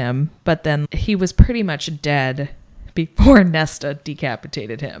killed him, but then he was pretty much dead before Nesta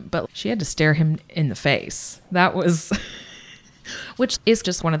decapitated him. But she had to stare him in the face. That was. Which is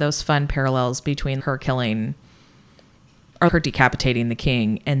just one of those fun parallels between her killing or her decapitating the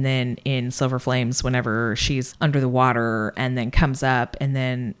king, and then in Silver Flames whenever she's under the water and then comes up and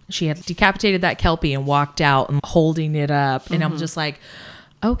then she had decapitated that Kelpie and walked out and holding it up. And I'm just like,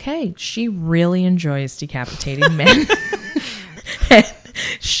 okay, she really enjoys decapitating men.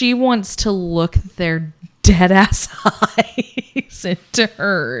 She wants to look their dead ass eyes into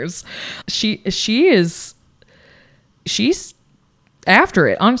hers. She's after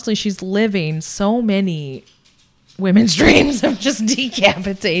it. Honestly, she's living so many women's dreams of just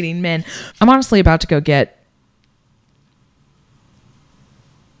decapitating men. I'm honestly about to go get.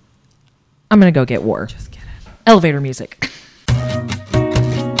 I'm going to go get War. Just get it. Elevator music.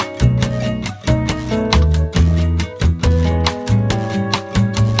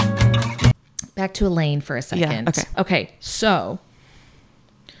 Back to Elaine for a second. Yeah, Okay. So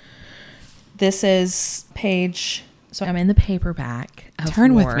this is page. So I'm in the paperback.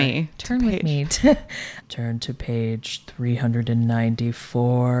 Turn with me. Turn with me. Turn to page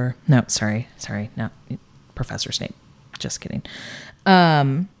 394. No, sorry. No, Professor Snape. Just kidding.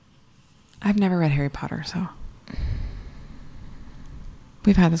 I've never read Harry Potter, so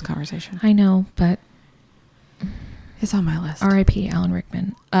we've had this conversation. I know, but it's on my list. R.I.P. Alan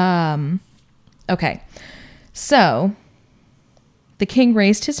Rickman. Okay, so. The king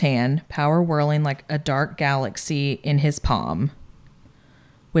raised his hand, power whirling like a dark galaxy in his palm.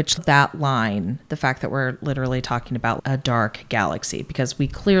 which that line, the fact that we're literally talking about a dark galaxy, because we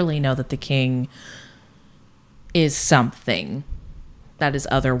clearly know that the king is something that is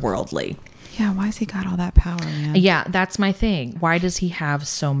otherworldly. Yeah, why's he got all that power, man? Yeah, that's my thing. Why does he have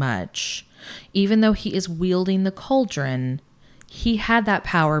so much? Even though he is wielding the cauldron, he had that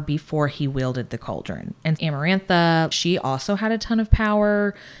power before he wielded the cauldron. And Amarantha, she also had a ton of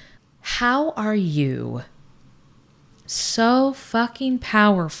power. How are you so fucking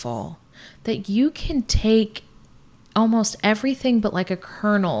powerful that you can take almost everything but like a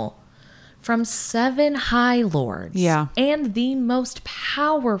kernel from 7 High Lords? Yeah. And the most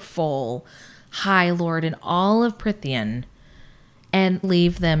powerful High Lord in all of Prithian, and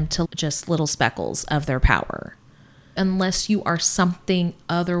leave them to just little speckles of their power. Unless you are something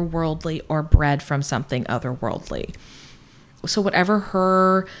otherworldly or bred from something otherworldly. So whatever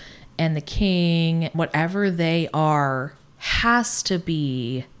her and the king, whatever they are, has to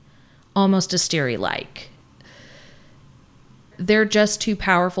be almost Asteri-like. They're just too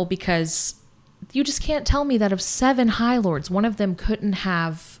powerful, because you just can't tell me that of 7 High Lords, one of them couldn't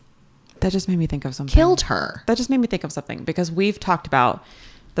have... That just made me think of something. Killed her. That just made me think of something, because we've talked about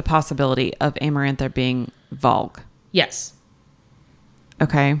the possibility of Amarantha being Volg. Yes.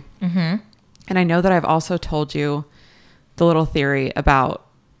 Okay. Mm-hmm. And I know that I've also told you the little theory about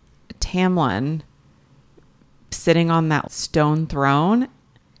Tamlin sitting on that stone throne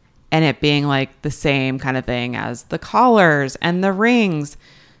and it being like the same kind of thing as the collars and the rings.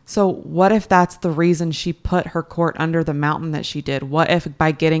 So what if that's the reason she put her court under the mountain that she did? What if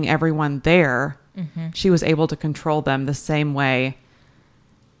by getting everyone there, she was able to control them the same way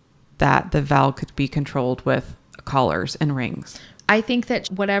that the Val could be controlled with collars and rings? I think that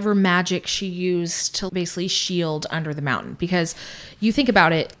whatever magic she used to basically shield under the mountain, because you think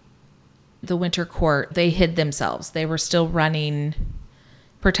about it, the Winter Court, they hid themselves. They were still running,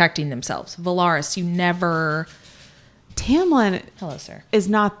 protecting themselves. Valaris, you never... Tamlin Hello, sir. is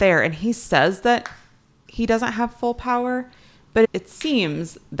not there, and he says that he doesn't have full power, but it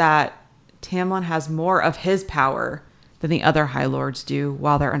seems that Tamlin has more of his power than the other High Lords do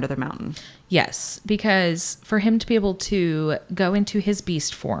while they're under the mountain. Yes, because for him to be able to go into his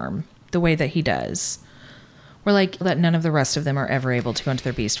beast form the way that he does, or like that none of the rest of them are ever able to go into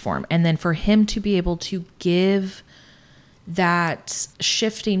their beast form. And then for him to be able to give that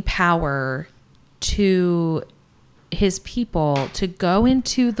shifting power to his people to go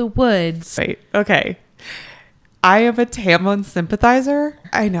into the woods. Wait, okay. I am a Tamlin sympathizer.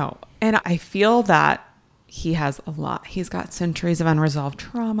 I know. And I feel that he has a lot. He's got centuries of unresolved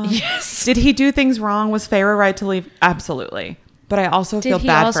trauma. Yes. Did he do things wrong? Was Feyre right to leave? Absolutely. But I also feel bad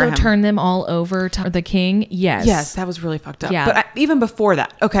for him. Did he also turn them all over to the king? Yes. Yes, that was really fucked up. Yeah. But even before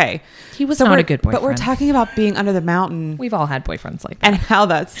that, okay. He was not a good boyfriend. But we're talking about being under the mountain. We've all had boyfriends like that. And how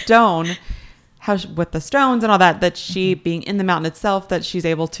that stone, with the stones and all that, that she being in the mountain itself, that she's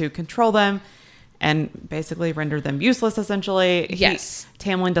able to control them and basically render them useless, essentially. Yes.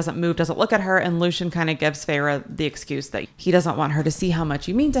 Tamlin doesn't move, doesn't look at her, and Lucian kind of gives Feyre the excuse that he doesn't want her to see how much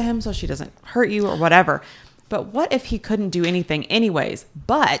you mean to him, so she doesn't hurt you or whatever. But what if he couldn't do anything anyways?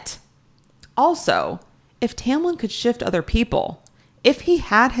 But also, if Tamlin could shift other people, if he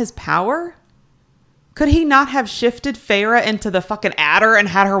had his power, could he not have shifted Feyre into the fucking adder and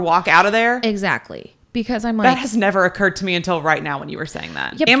had her walk out of there? Exactly. Because I'm like... That has never occurred to me until right now when you were saying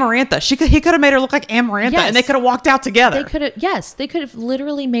that. Yep. Amarantha. He could have made her look like Amarantha, Yes. and they could have walked out together. They could have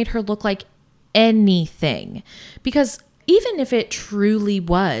literally made her look like anything. Because even if it truly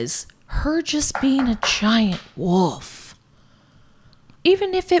was her just being a giant wolf,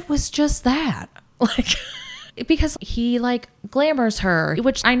 even if it was just that, like... Because he like glamours her,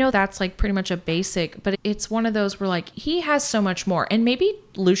 which I know that's like pretty much a basic, but it's one of those where like he has so much more. And maybe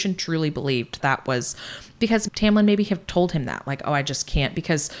Lucian truly believed that was because Tamlin maybe have told him that, like, oh, I just can't,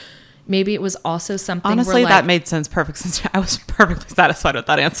 because maybe it was also something Honestly, where, like, that made perfect sense. I was perfectly satisfied with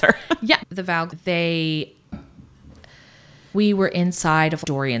that answer. Yeah, the Val, we were inside of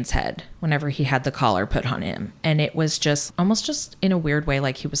Dorian's head whenever he had the collar put on him. And it was just almost just in a weird way,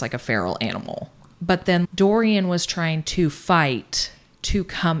 like he was like a feral animal. But then Dorian was trying to fight to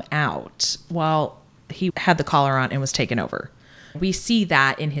come out while he had the collar on and was taken over. We see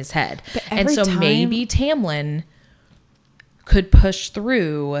that in his head. And so maybe Tamlin could push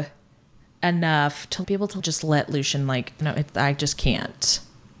through enough to be able to just let Lucian like, no, I just can't.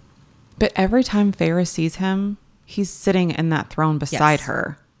 But every time Feyre sees him, he's sitting in that throne beside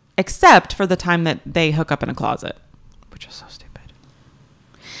her. Except for the time that they hook up in a closet. Which is so stupid.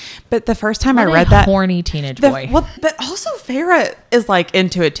 But the first time What I a read that, horny teenage boy. But also Farrah is like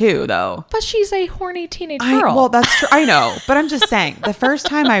into it too, though. But she's a horny teenage girl. Well, that's true. I know, but I'm just saying. The first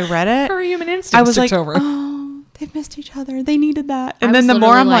time I read it, her human instinct I was like, over. oh, they've missed each other. They needed that. And I then was the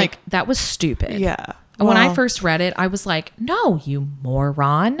more I'm like, that was stupid. yeah. When I well, first read it, I was like, no, you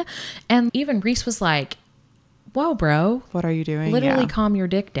moron. And even Reese was like, whoa, bro. what are you doing? Literally Yeah. calm your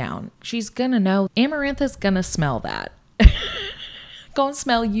dick down. She's going to know. Amarantha's going to smell that. Going to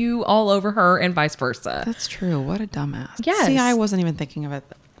smell you all over her and vice versa. That's true. What a dumbass. Yes. See, I wasn't even thinking of it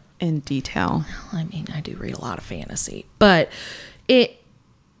in detail. I mean, I do read a lot of fantasy, but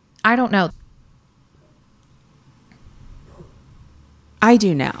I don't know. I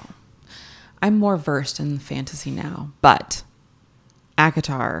do now. I'm more versed in fantasy now, but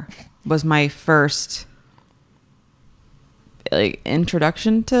ACOTAR was my first like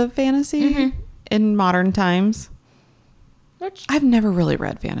introduction to fantasy in modern times. Which, I've never really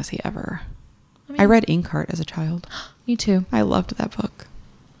read fantasy ever. I read Inkheart as a child. me too. I loved that book.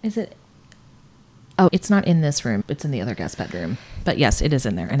 Is it? Oh, it's not in this room. It's in the other guest bedroom. But yes, it is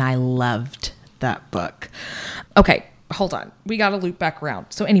in there. And I loved that book. Okay, hold on. We got to loop back around.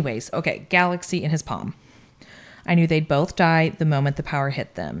 So anyways, okay, Galaxy in his palm. I knew they'd both die the moment the power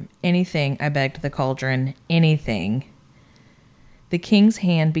hit them. Anything, I begged the Cauldron, anything. The king's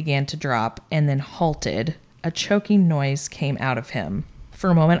hand began to drop and then halted. A choking noise came out of him. For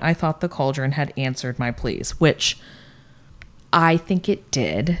a moment, I thought the Cauldron had answered my pleas, which I think it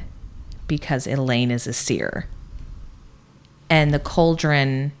did because Elaine is a seer. And the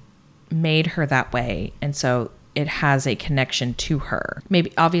Cauldron made her that way. And so it has a connection to her.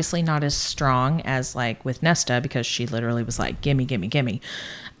 Maybe obviously not as strong as like with Nesta because she literally was like, gimme, gimme, gimme.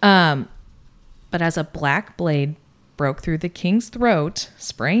 But as a black blade broke through the king's throat,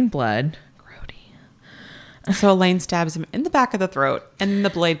 spraying blood, So Elaine stabs him in the back of the throat and the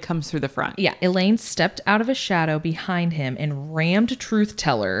blade comes through the front. yeah, Elaine stepped out of a shadow behind him and rammed Truth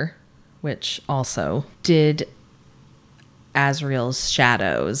Teller, which also did Azrael's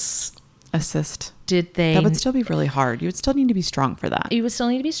shadows. Assist. Did they? That would still be really hard. You would still need to be strong for that. You would still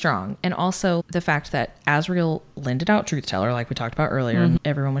need to be strong. And also the fact that Azrael lended out Truth Teller, like we talked about earlier, and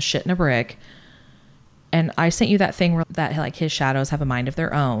everyone was shitting a brick. And I sent you that thing where that like his shadows have a mind of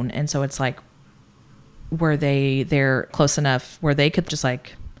their own. And so it's like, were they're close enough where they could just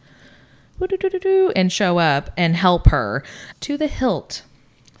like and show up and help her to the hilt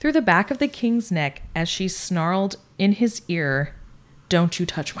through the back of the king's neck as she snarled in his ear, "Don't you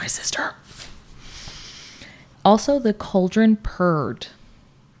touch my sister." Also, the Cauldron purred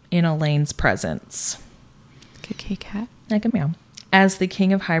in Elaine's presence. Like a K-cat. Like a meow. As the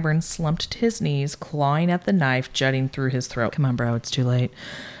king of Hybern slumped to his knees, clawing at the knife jutting through his throat. Come on, bro, it's too late.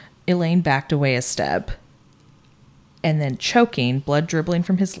 Elaine backed away a step. And then choking, blood dribbling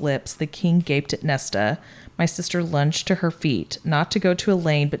from his lips, the king gaped at Nesta. My sister lunged to her feet, not to go to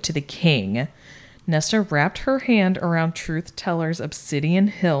Elaine, but to the king. Nesta wrapped her hand around Truth Teller's obsidian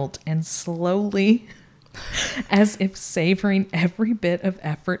hilt and slowly, as if savoring every bit of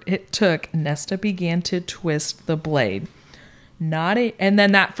effort it took, Nesta began to twist the blade. And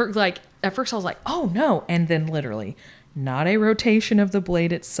then that, for like, at first I was like, oh no. And then literally, not a rotation of the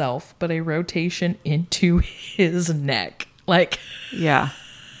blade itself, but a rotation into his neck. Like, Yeah.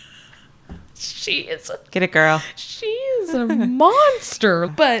 she is a monster.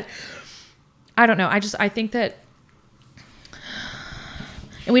 But I don't know. I think that,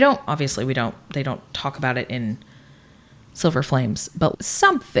 and they don't talk about it in Silver Flames, but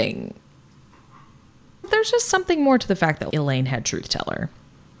there's just something more to the fact that Elaine had Truth Teller.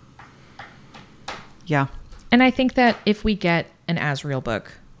 Yeah. And I think that if we get an Azrael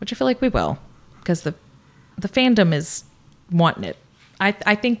book, which I feel like we will, because the fandom is wanting it,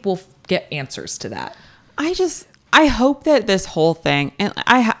 I think we'll get answers to that. I hope that this whole thing, and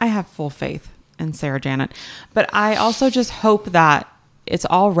I have full faith in Sarah Janet, but I also just hope that it's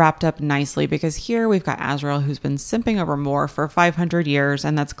all wrapped up nicely, because here we've got Azrael who's been simping over Moore for 500 years,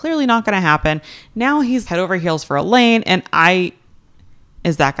 and that's clearly not going to happen. Now he's head over heels for Elaine, and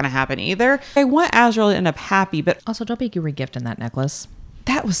is that going to happen either? I want Azrael to end up happy, but Also, don't be regifting that necklace.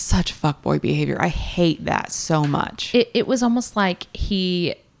 that was such fuckboy behavior. I hate that so much. It was almost like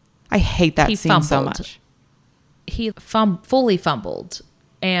I hate that he scene so fumbled. much. He fully fumbled,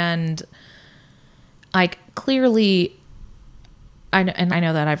 and like clearly, I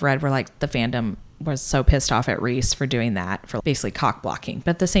know that I've read where like the fandom was so pissed off at Reese for doing that, for basically cock blocking. But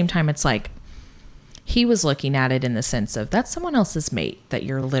at the same time, it's like he was looking at it in the sense of that's someone else's mate that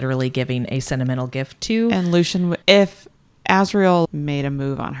you're literally giving a sentimental gift to. And Lucian, if Azrael made a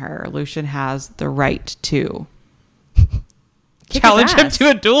move on her, Lucian has the right to challenge him to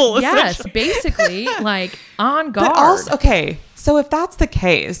a duel. Yes, basically, like on guard. But also, okay, so if that's the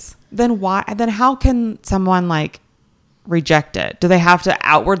case, then why? Then how can someone like reject it? Do they have to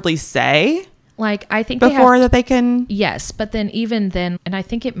outwardly say? Like, I think before that they can. Yes, but then even then, and I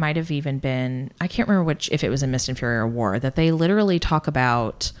think it might have even been, I can't remember if it was in Mist and Fury or War, that they literally talk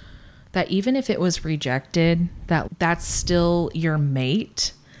about that even if it was rejected, that's still your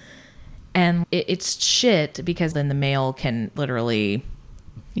mate. And it's shit because then the male can literally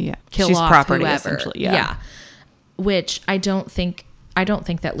kill she's off property, whoever. Essentially. Yeah. Which I don't think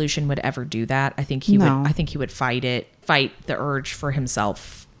that Lucien would ever do that. I think he would fight the urge for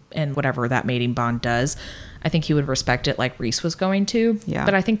himself and whatever that mating bond does. I think he would respect it like Rhys was going to. Yeah.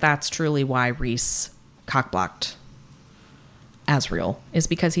 But I think that's truly why Rhys cockblocked Azriel, is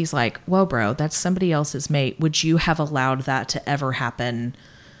because he's like, whoa, bro, that's somebody else's mate. Would you have allowed that to ever happen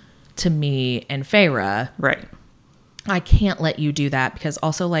to me and Feyre? Right. I can't let you do that, because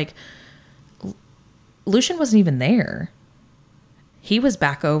also, like, Lucien wasn't even there. He was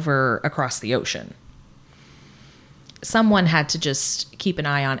back over across the ocean. Someone had to just keep an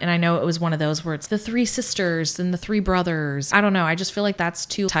eye on. And I know it was one of those where it's the 3 sisters and the 3 brothers. I don't know. I just feel like that's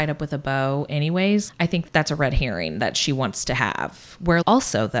too tied up with a bow anyways. I think that's a red herring that she wants to have. Where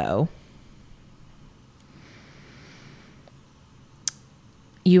also, though,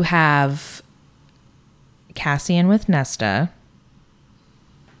 you have Cassian with Nesta,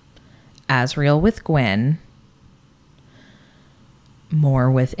 Azriel with Gwen,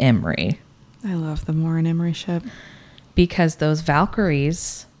 Mor with Imri. I love the Mor and Imri ship. Because those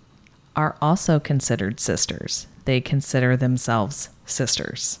Valkyries are also considered sisters. They consider themselves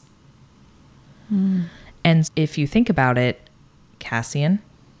sisters. Mm. And if you think about it, Cassian,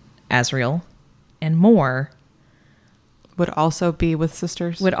 Azriel, and Mor would also be with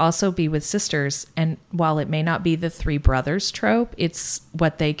sisters. And while it may not be the 3 brothers trope, it's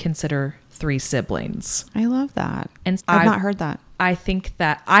what they consider 3 siblings. I love that. And I've not heard that. I think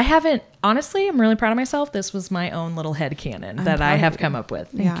that I haven't, honestly, I'm really proud of myself. This was my own little headcanon that I have come up with.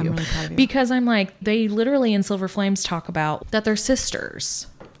 Thank you. I'm really proud of you. Because I'm like, they literally in Silver Flames talk about that they're sisters.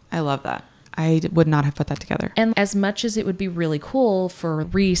 I love that. I would not have put that together. And as much as it would be really cool for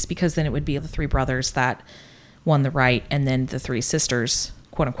Rhys, because then it would be the 3 brothers that won the right, and then the 3 sisters,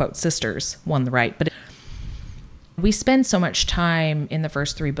 quote unquote sisters, won the right. But we spend so much time in the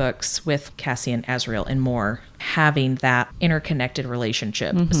first 3 books with Cassian, Azriel, and Mor having that interconnected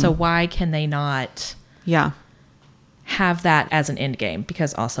relationship. Mm-hmm. So why can they not have that as an end game?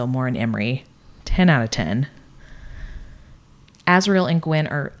 Because also Mor and Imri, 10 out of 10. Azriel and Gwen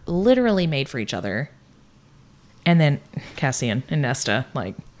are literally made for each other. And then Cassian and Nesta,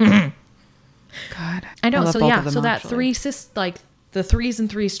 like... God. I know. So yeah, so that actually. The 3s and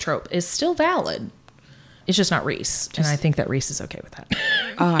 3s trope is still valid. It's just not Rhys. And I think that Rhys is okay with that.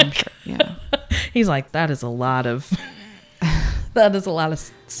 Oh, I'm sure. Yeah. He's like, that is a lot of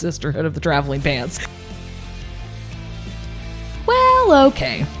sisterhood of the traveling pants. Well,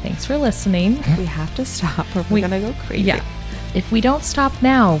 okay. Thanks for listening. We have to stop or we're going to go crazy. Yeah. If we don't stop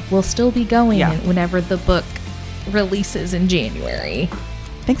now, we'll still be going whenever the book releases in January.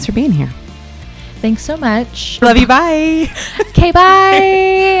 Thanks for being here. Thanks so much. Love you. Bye. Okay,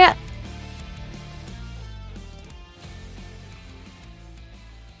 bye.